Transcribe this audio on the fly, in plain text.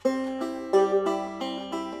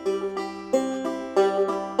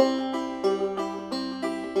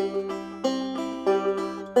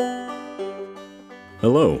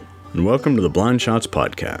Hello, and welcome to the Blind Shots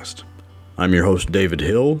Podcast. I'm your host, David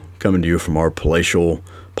Hill, coming to you from our palatial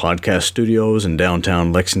podcast studios in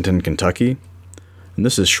downtown Lexington, Kentucky. And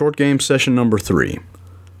this is short game session number 3,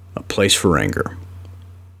 A Place for Anger.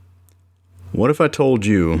 What if I told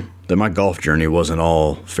you that my golf journey wasn't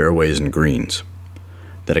all fairways and greens?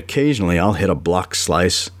 That occasionally I'll hit a block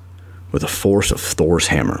slice with the force of Thor's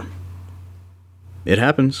hammer. It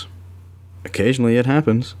happens. Occasionally it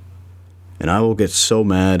happens. And I will get so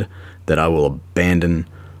mad that I will abandon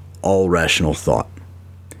all rational thought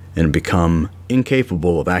and become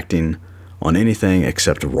incapable of acting on anything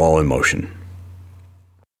except raw emotion.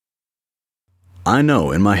 I know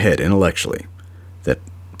in my head intellectually that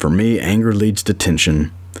for me anger leads to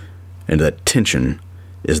tension, and that tension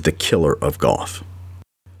is the killer of golf.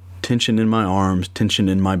 Tension in my arms, tension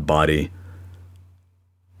in my body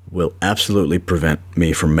will absolutely prevent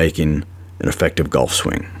me from making an effective golf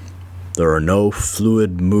swing. There are no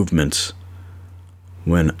fluid movements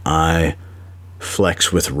when I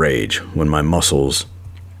flex with rage, when my muscles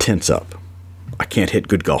tense up. I can't hit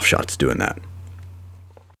good golf shots doing that.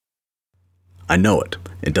 I know it.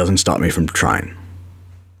 It doesn't stop me from trying.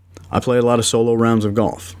 I play a lot of solo rounds of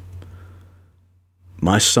golf.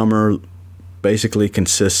 My summer basically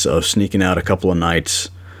consists of sneaking out a couple of nights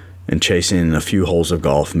and chasing a few holes of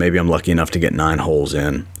golf. Maybe I'm lucky enough to get 9 holes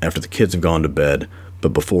in after the kids have gone to bed,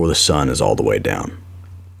 but before the sun is all the way down.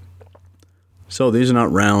 So these are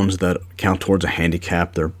not rounds that count towards a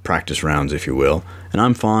handicap. They're practice rounds, if you will. And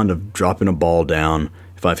I'm fond of dropping a ball down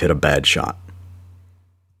if I've hit a bad shot.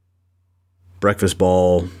 Breakfast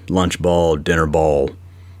ball, lunch ball, dinner ball,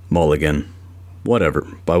 mulligan, whatever.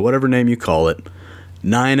 By whatever name you call it,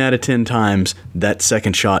 9 out of 10 times that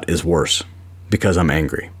second shot is worse because I'm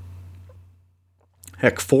angry.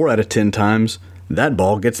 Heck, 4 out of 10 times that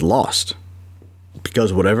ball gets lost.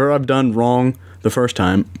 Because whatever I've done wrong the first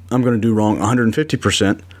time, I'm going to do wrong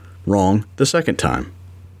 150% wrong the second time.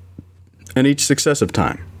 And each successive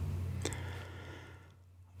time.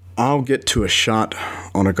 I'll get to a shot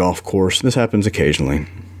on a golf course. This happens occasionally.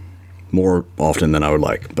 More often than I would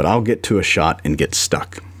like. But I'll get to a shot and get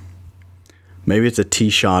stuck. Maybe it's a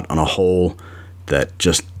tee shot on a hole that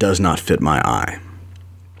just does not fit my eye.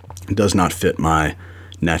 It does not fit my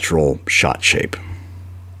natural shot shape.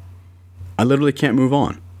 I literally can't move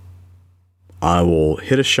on. I will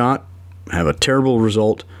hit a shot, have a terrible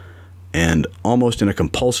result, and almost in a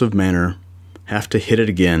compulsive manner have to hit it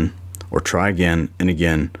again or try again and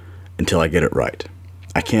again until I get it right.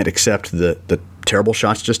 I can't accept that the terrible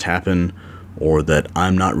shots just happen or that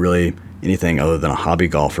I'm not really anything other than a hobby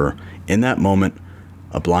golfer. In that moment,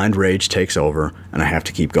 a blind rage takes over and I have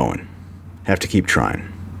to keep going. Have to keep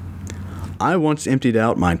trying. I once emptied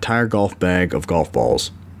out my entire golf bag of golf balls,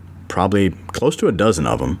 probably close to a dozen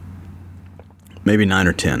of them, maybe 9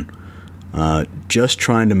 or 10, just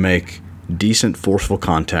trying to make decent, forceful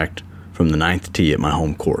contact from the 9th tee at my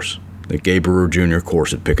home course, the Gabe Brewer Jr.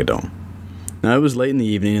 course at Picadome. Now, it was late in the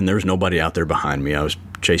evening, and there was nobody out there behind me. I was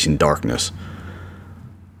chasing darkness.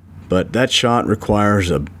 But that shot requires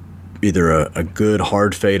either a good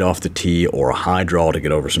hard fade off the tee or a high draw to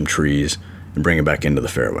get over some trees and bring it back into the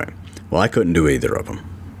fairway. Well, I couldn't do either of them.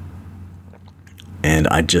 And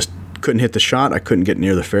I just couldn't hit the shot. I couldn't get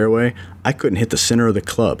near the fairway. I couldn't hit the center of the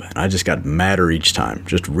club. And I just got madder each time.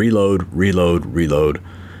 Just reload, reload, reload.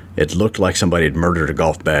 It looked like somebody had murdered a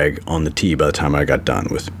golf bag on the tee by the time I got done,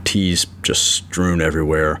 with tees just strewn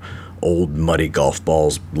everywhere, old muddy golf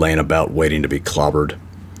balls laying about waiting to be clobbered.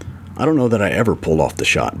 I don't know that I ever pulled off the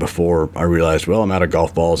shot before I realized, well, I'm out of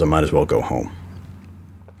golf balls. I might as well go home.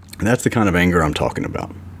 And that's the kind of anger I'm talking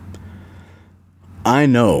about. I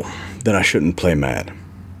know that I shouldn't play mad.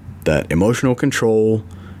 That emotional control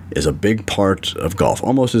is a big part of golf,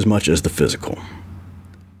 almost as much as the physical.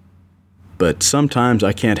 But sometimes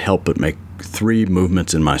I can't help but make 3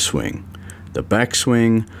 movements in my swing. The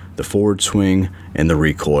backswing, the forward swing, and the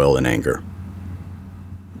recoil in anger.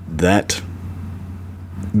 That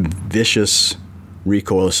vicious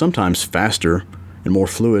recoil is sometimes faster and more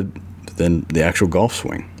fluid than the actual golf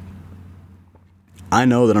swing. I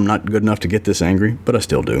know that I'm not good enough to get this angry, but I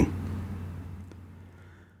still do.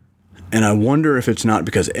 And I wonder if it's not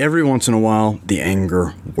because every once in a while, the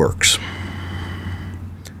anger works.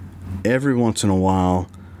 Every once in a while,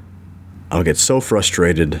 I'll get so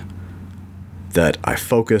frustrated that I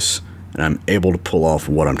focus and I'm able to pull off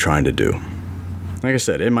what I'm trying to do. Like I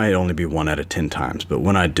said, it might only be 1 out of 10 times, but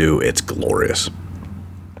when I do, it's glorious.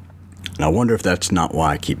 And I wonder if that's not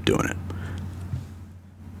why I keep doing it.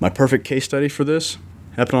 My perfect case study for this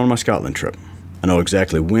happened on my Scotland trip. I know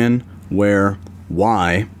exactly when, where,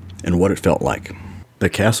 why, and what it felt like. The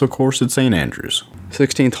Castle Course at St. Andrews.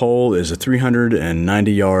 16th hole is a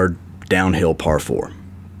 390-yard downhill par 4.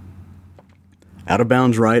 Out of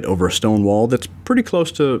bounds right over a stone wall that's pretty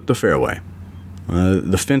close to the fairway.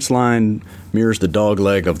 The fence line mirrors the dog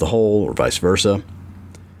leg of the hole, or vice versa.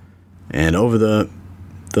 And over the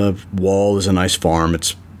wall is a nice farm.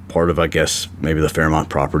 It's part of, I guess, maybe the Fairmont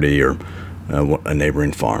property or a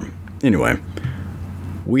neighboring farm. Anyway,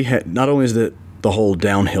 we had, not only is the hole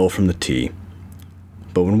downhill from the tee,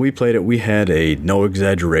 but when we played it, we had a, no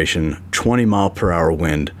exaggeration, 20-mile-per-hour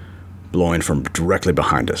wind blowing from directly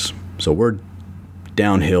behind us. So we're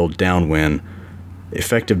downhill, downwind.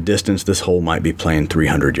 Effective distance, this hole might be playing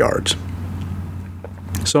 300 yards.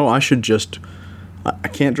 So I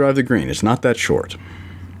can't drive the green. It's not that short.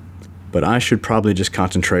 But I should probably just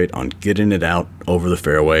concentrate on getting it out over the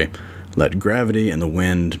fairway, let gravity and the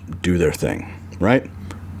wind do their thing, right?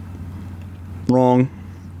 Wrong.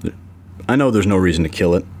 I know there's no reason to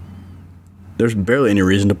kill it. There's barely any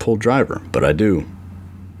reason to pull driver, but I do.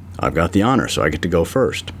 I've got the honor, so I get to go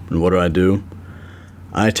first. And what do?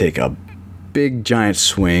 I take a big giant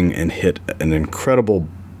swing and hit an incredible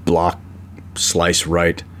block slice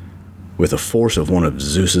right with the force of one of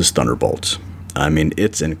Zeus's thunderbolts. I mean,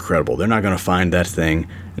 it's incredible. They're not going to find that thing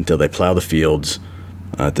until they plow the fields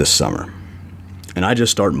this summer. And I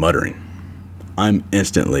just start muttering. I'm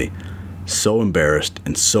instantly so embarrassed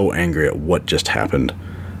and so angry at what just happened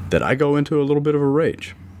that I go into a little bit of a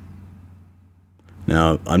rage.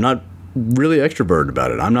 Now, I'm not really extroverted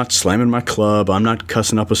about it. I'm not slamming my club. I'm not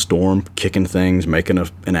cussing up a storm, kicking things, making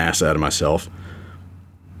an ass out of myself.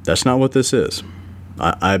 That's not what this is.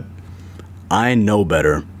 I know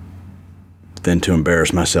better than to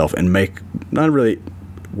embarrass myself and not really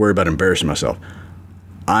worry about embarrassing myself.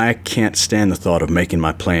 I can't stand the thought of making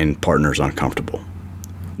my playing partners uncomfortable.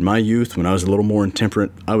 In my youth, when I was a little more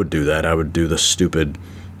intemperate, I would do that. I would do the stupid,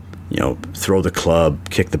 throw the club,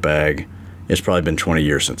 kick the bag. It's probably been 20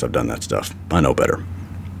 years since I've done that stuff. I know better.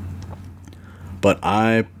 But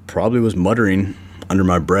I probably was muttering under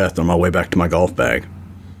my breath on my way back to my golf bag.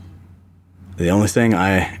 The only thing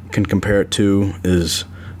I can compare it to is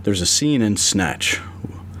there's a scene in Snatch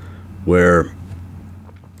where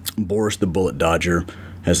Boris the Bullet Dodger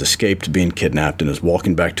has escaped being kidnapped and is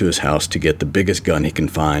walking back to his house to get the biggest gun he can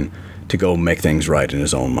find to go make things right in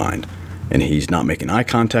his own mind. And he's not making eye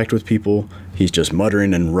contact with people. He's just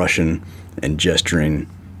muttering and rushing and gesturing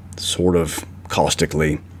sort of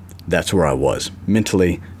caustically. That's where I was.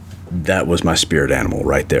 Mentally, that was my spirit animal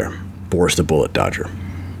right there. Boris the Bullet Dodger.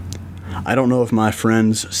 I don't know if my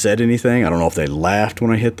friends said anything. I don't know if they laughed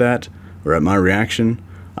when I hit that or at my reaction.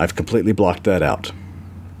 I've completely blocked that out.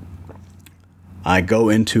 I go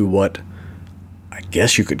into what I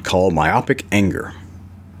guess you could call myopic anger.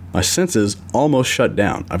 My senses almost shut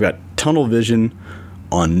down. I've got tunnel vision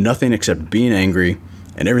on nothing except being angry,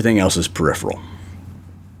 and everything else is peripheral.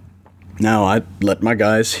 Now I let my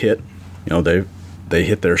guys hit. They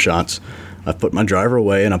hit their shots. I put my driver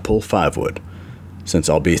away and I pull 5-wood. Since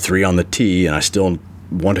I'll be 3 on the tee and I still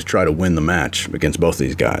want to try to win the match against both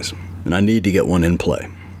these guys. And I need to get one in play.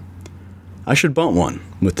 I should bunt one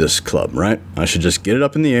with this club, right? I should just get it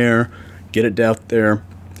up in the air, get it down there,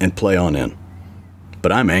 and play on in.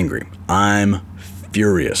 But I'm angry. I'm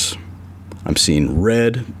furious. I'm seeing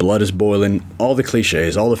red, blood is boiling, all the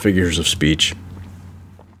cliches, all the figures of speech.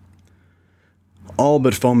 All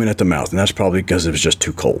but foaming at the mouth, and that's probably because it was just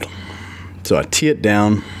too cold. So I tee it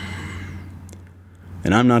down,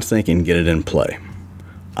 and I'm not thinking get it in play.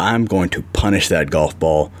 I'm going to punish that golf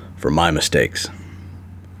ball for my mistakes.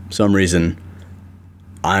 For some reason,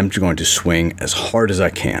 I'm going to swing as hard as I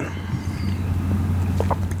can.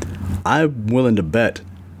 I'm willing to bet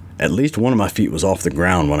at least one of my feet was off the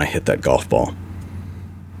ground when I hit that golf ball.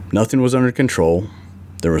 Nothing was under control.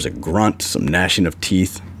 There was a grunt, some gnashing of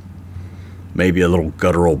teeth, maybe a little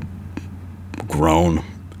guttural groan,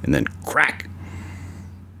 and then crack.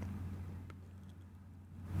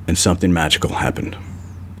 And something magical happened.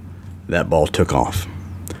 That ball took off.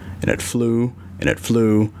 And it flew, and it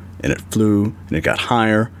flew, and it flew, and it got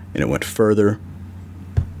higher, and it went further.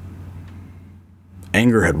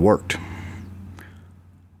 Anger had worked.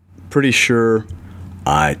 Pretty sure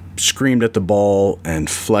I screamed at the ball and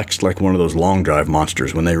flexed like one of those long drive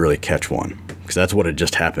monsters when they really catch one, because that's what had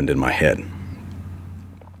just happened in my head.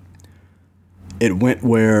 It went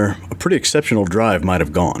where a pretty exceptional drive might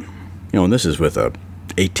have gone. And this is with a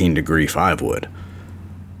 18-degree 5-wood.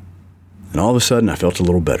 And all of a sudden, I felt a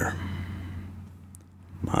little better.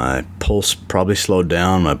 My pulse probably slowed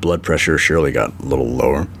down. My blood pressure surely got a little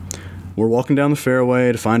lower. We're walking down the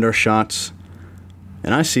fairway to find our shots,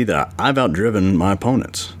 and I see that I've outdriven my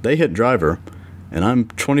opponents. They hit driver, and I'm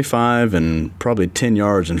 25 and probably 10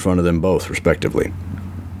 yards in front of them both, respectively.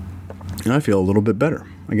 And I feel a little bit better.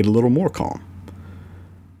 I get a little more calm.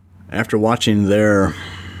 After watching their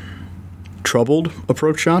troubled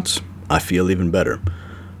approach shots, I feel even better,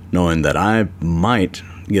 knowing that I might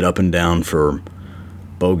get up and down for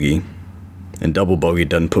bogey, and double bogey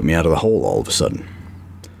doesn't put me out of the hole all of a sudden.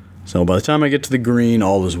 So by the time I get to the green,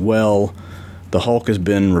 all is well. The Hulk has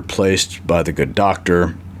been replaced by the Good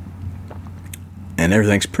Doctor, and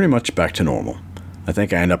everything's pretty much back to normal. I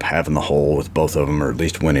think I end up having the hole with both of them, or at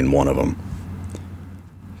least winning one of them.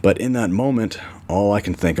 But in that moment, all I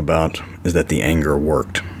can think about is that the anger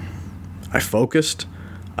worked. I focused,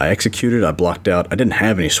 I executed, I blocked out. I didn't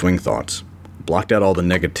have any swing thoughts. Blocked out all the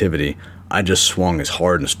negativity. I just swung as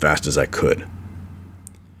hard and as fast as I could.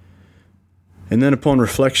 And then upon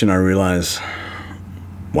reflection, I realized,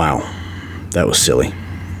 wow, that was silly.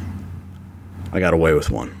 I got away with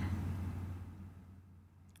one.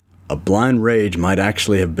 A blind rage might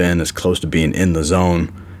actually have been as close to being in the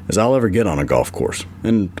zone as I'll ever get on a golf course.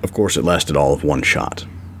 And of course, it lasted all of one shot.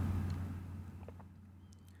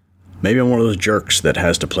 Maybe I'm one of those jerks that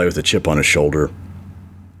has to play with a chip on his shoulder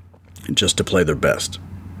just to play their best.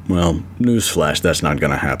 Well, newsflash, that's not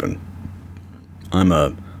going to happen. I'm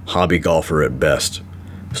a hobby golfer at best,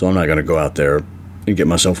 so I'm not going to go out there and get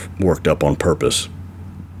myself worked up on purpose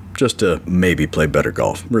just to maybe play better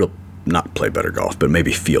golf. Not play better golf, but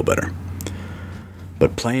maybe feel better.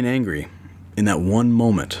 But playing angry, in that one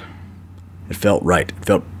moment, it felt right. It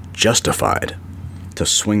felt justified to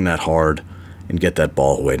swing that hard and get that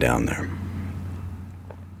ball way down there.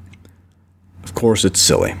 Of course, it's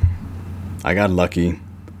silly. I got lucky.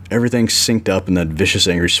 Everything synced up in that vicious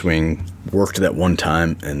angry swing, worked that one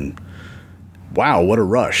time, and wow, what a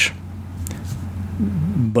rush.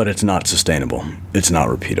 But it's not sustainable. It's not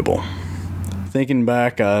repeatable. Thinking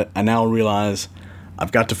back, I now realize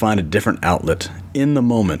I've got to find a different outlet in the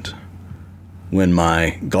moment when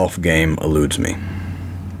my golf game eludes me.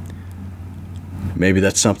 Maybe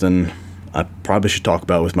that's something I probably should talk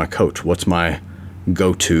about with my coach. What's my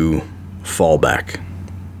go-to fallback?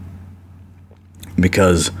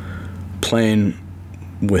 Because playing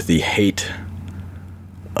with the hate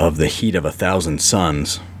of the heat of 1,000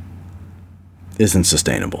 suns isn't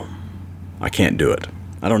sustainable. I can't do it.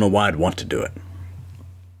 I don't know why I'd want to do it.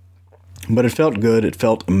 But it felt good. It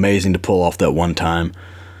felt amazing to pull off that one time.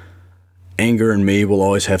 Anger and me will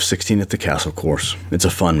always have 16 at the Castle Course. It's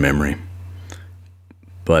a fun memory.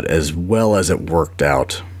 But as well as it worked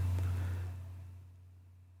out,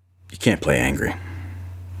 you can't play angry.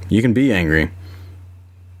 You can be angry,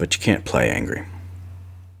 but you can't play angry.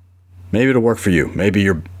 Maybe it'll work for you. Maybe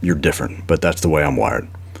you're different, but that's the way I'm wired.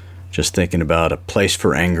 Just thinking about a place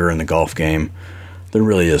for anger in the golf game, there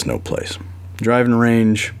really is no place. Driving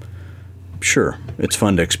range, sure, it's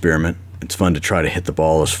fun to experiment. It's fun to try to hit the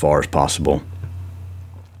ball as far as possible.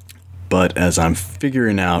 But as I'm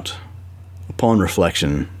figuring out, upon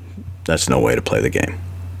reflection, that's no way to play the game.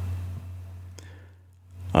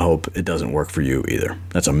 I hope it doesn't work for you either.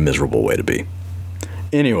 That's a miserable way to be.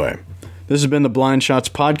 Anyway, this has been the Blind Shots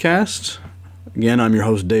Podcast. Again, I'm your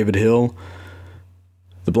host, David Hill.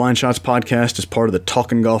 The Blind Shots Podcast is part of the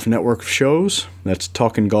Talkin' Golf network of shows. That's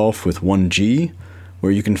Talkin' Golf with 1G,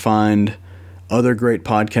 where you can find other great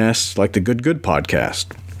podcasts like the Good Good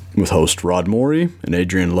Podcast with host Rod Morey and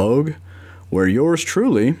Adrian Logue, where yours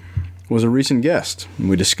truly was a recent guest.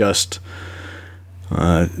 We discussed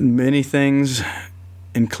many things,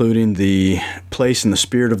 including the place and the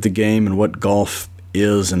spirit of the game and what golf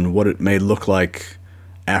is and what it may look like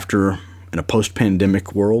after in a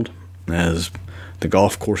post-pandemic world, as the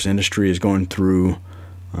golf course industry is going through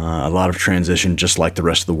a lot of transition, just like the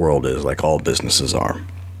rest of the world is, like all businesses are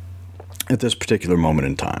at this particular moment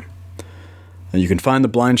in time. And you can find the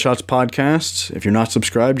Blind Shots Podcasts. If you're not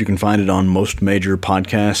subscribed, you can find it on most major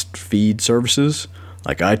podcast feed services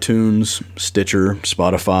like iTunes, Stitcher,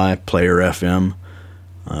 Spotify, Player FM,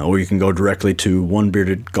 or you can go directly to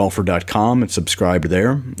onebeardedgolfer.com and subscribe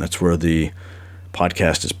there. That's where the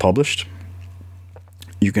podcast is published.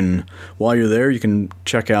 You can, while you're there, you can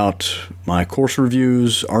check out my course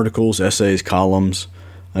reviews, articles, essays, columns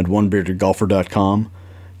at onebeardedgolfer.com.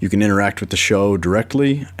 You can interact with the show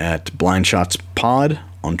directly at Blind Shots Pod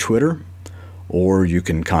on Twitter, or you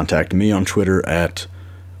can contact me on Twitter at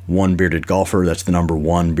OneBeardedGolfer. That's the number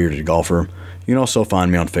 1 Bearded Golfer. You can also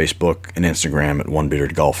find me on Facebook and Instagram at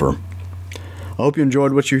OneBeardedGolfer. I hope you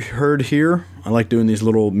enjoyed what you heard here. I like doing these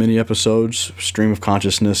little mini episodes, stream of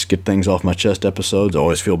consciousness, get things off my chest episodes. I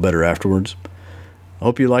always feel better afterwards. I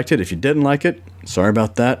hope you liked it. If you didn't like it, sorry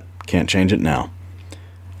about that. Can't change it now.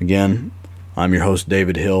 Again, I'm your host,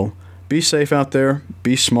 David Hill. Be safe out there.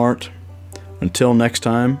 Be smart. Until next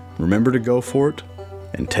time, remember to go for it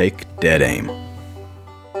and take dead aim.